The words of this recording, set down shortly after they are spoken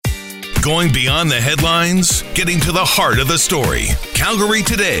Going beyond the headlines, getting to the heart of the story. Calgary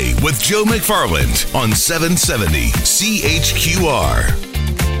Today with Joe McFarland on 770 CHQR.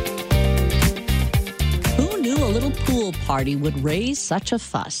 A little pool party would raise such a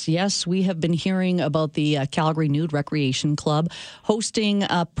fuss. Yes, we have been hearing about the Calgary Nude Recreation Club hosting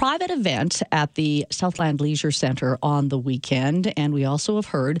a private event at the Southland Leisure Centre on the weekend, and we also have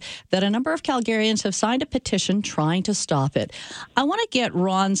heard that a number of Calgarians have signed a petition trying to stop it. I want to get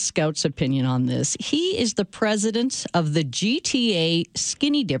Ron Schout's opinion on this. He is the president of the GTA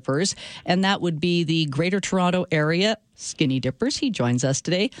Skinny Dippers, and that would be the Greater Toronto Area Skinny Dippers. He joins us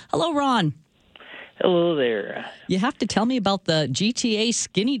today. Hello, Ron. Hello there. You have to tell me about the GTA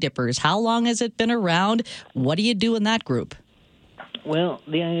Skinny Dippers. How long has it been around? What do you do in that group? Well,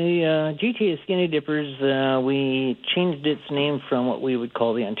 the GTA Skinny Dippers, we changed its name from what we would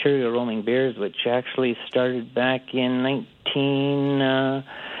call the Ontario Roaming Bears, which actually started back in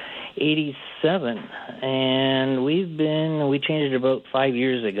 1987. And we changed it about 5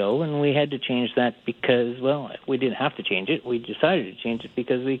 years ago, and we had to change that because, well, we didn't have to change it. We decided to change it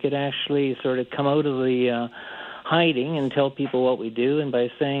because we could actually sort of come out of the hiding and tell people what we do, and by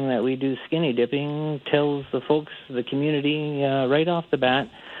saying that we do skinny dipping tells the folks, the community, right off the bat,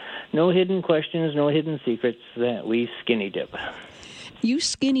 no hidden questions, no hidden secrets, that we skinny dip. You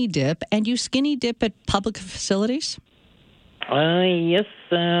skinny dip, and you skinny dip at public facilities? Yes,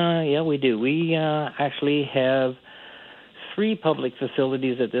 we do. We actually have 3 public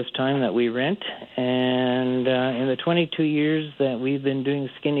facilities at this time that we rent, and in the 22 years that we've been doing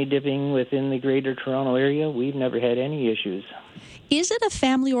skinny dipping within the Greater Toronto Area, we've never had any issues. Is it a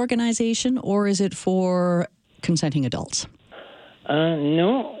family organization, or is it for consenting adults?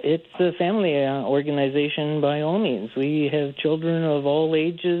 No, it's a family organization by all means. We have children of all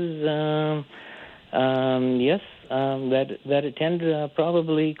ages, yes, that attend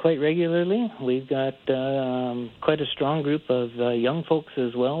probably quite regularly. We've got quite a strong group of young folks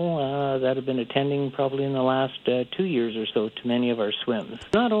as well that have been attending probably in the last 2 years or so to many of our swims.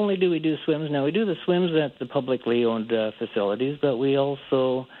 Not only do we do swims, now we do the swims at the publicly owned facilities, but we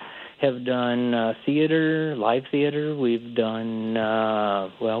also have done theater, live theater. We've done,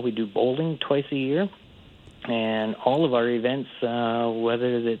 we do bowling twice a year. And all of our events,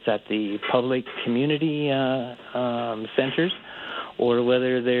 whether it's at the public community centers or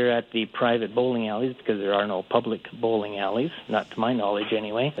whether they're at the private bowling alleys, because there are no public bowling alleys, not to my knowledge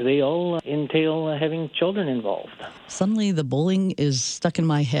anyway, they all entail having children involved. Suddenly the bowling is stuck in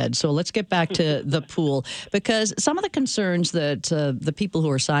my head. So let's get back to the pool, because some of the concerns that the people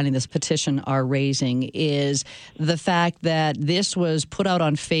who are signing this petition are raising is the fact that this was put out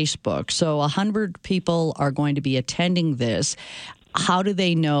on Facebook. So 100 people are going to be attending this. How do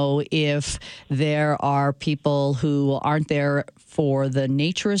they know if there are people who aren't there for the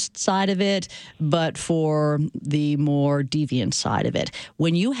naturist side of it, but for the more deviant side of it?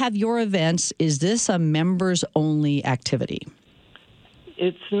 When you have your events, is this a members-only activity?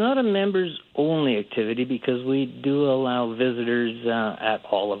 It's not a members-only activity because we do allow visitors at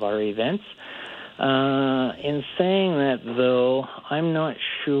all of our events. In saying that, though, I'm not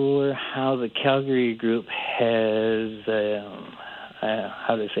sure how the Calgary group has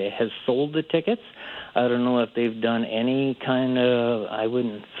has sold the tickets. I don't know if they've done any kind of, I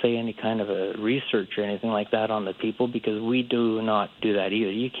wouldn't say any kind of a research or anything like that on the people, because we do not do that either.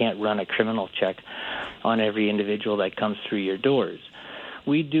 You can't run a criminal check on every individual that comes through your doors.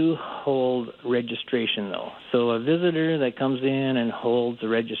 We do hold registration, though. So a visitor that comes in and holds a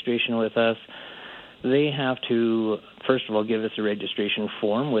registration with us, they have to, first of all, give us a registration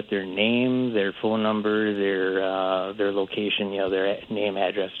form with their name, their phone number, their location, their name,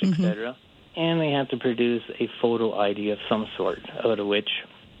 address, etc. And they have to produce a photo ID of some sort, out of which,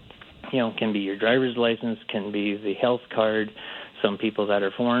 can be your driver's license, can be the health card. Some people that are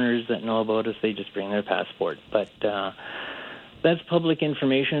foreigners that know about us, they just bring their passport. But that's public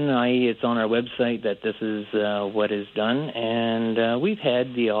information, i.e. it's on our website that this is what is done. And we've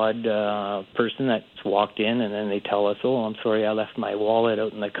had the odd person that's walked in and then they tell us, oh, I'm sorry, I left my wallet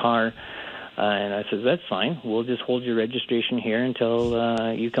out in the car. And I said, that's fine. We'll just hold your registration here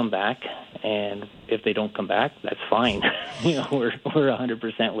until you come back. And if they don't come back, that's fine. We're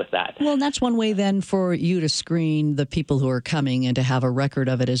 100% with that. Well, that's one way then for you to screen the people who are coming and to have a record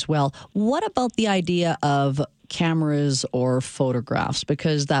of it as well. What about the idea of cameras or photographs?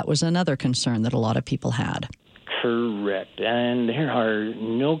 Because that was another concern that a lot of people had. Correct. And there are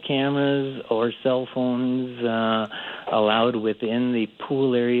no cameras or cell phones allowed within the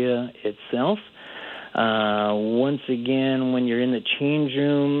pool area itself. Once again, when you're in the change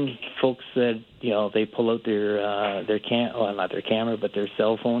room, folks that, they pull out their camera, but their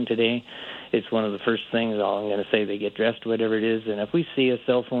cell phone today. It's one of the first things I'm going to say. They get dressed, whatever it is, and if we see a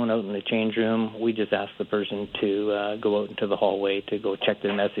cell phone out in the change room, we just ask the person to go out into the hallway to go check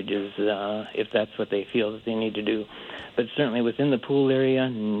their messages if that's what they feel that they need to do. But certainly within the pool area,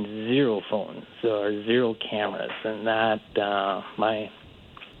 0 phones or 0 cameras, and that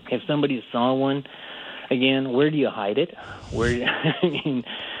if somebody saw one, again, where do you hide it?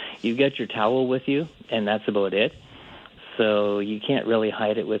 You've got your towel with you, and that's about it. So you can't really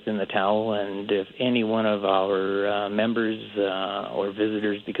hide it within the towel. And if any one of our members or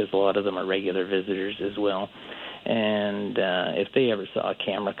visitors, because a lot of them are regular visitors as well, and if they ever saw a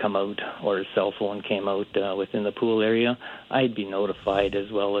camera come out or a cell phone came out within the pool area, I'd be notified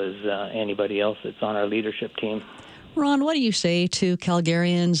as well as anybody else that's on our leadership team. Ron, what do you say to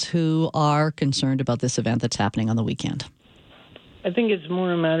Calgarians who are concerned about this event that's happening on the weekend? I think it's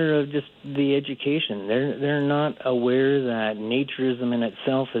more a matter of just the education. They're not aware that naturism in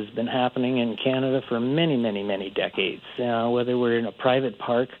itself has been happening in Canada for many, many, many decades. Whether we're in a private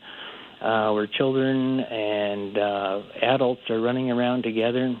park where children and adults are running around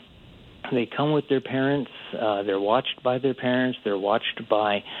together, they come with their parents. They're watched by their parents. They're watched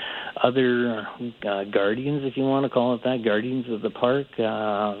by other guardians, if you want to call it that, guardians of the park.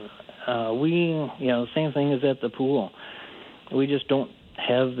 Same thing as at the pool. We just don't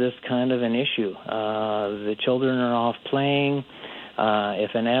have this kind of an issue. The children are off playing.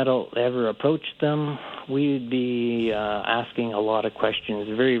 If an adult ever approached them, we'd be asking a lot of questions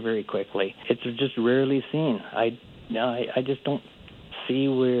very, very quickly. It's just rarely seen. I just don't see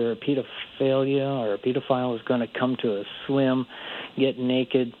where a pedophilia or a pedophile is going to come to a swim, get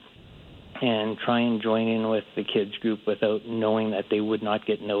naked, and try and join in with the kids group without knowing that they would not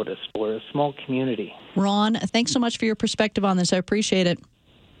get noticed. We're a small community. Ron, thanks so much for your perspective on this. I appreciate it.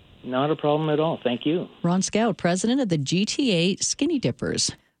 Not a problem at all. Thank you. Ron Schout, president of the GTA Skinny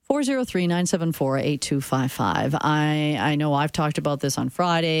Dippers. 403-974-8255. I know I've talked about this on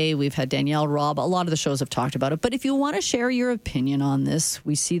Friday. We've had Danielle, Rob. A lot of the shows have talked about it. But if you want to share your opinion on this,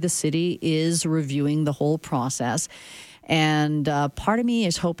 we see the city is reviewing the whole process. And part of me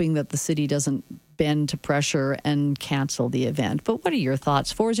is hoping that the city doesn't bend to pressure and cancel the event. But what are your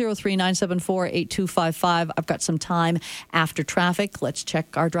thoughts? 403-974-8255. I've got some time after traffic. Let's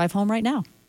check our drive home right now.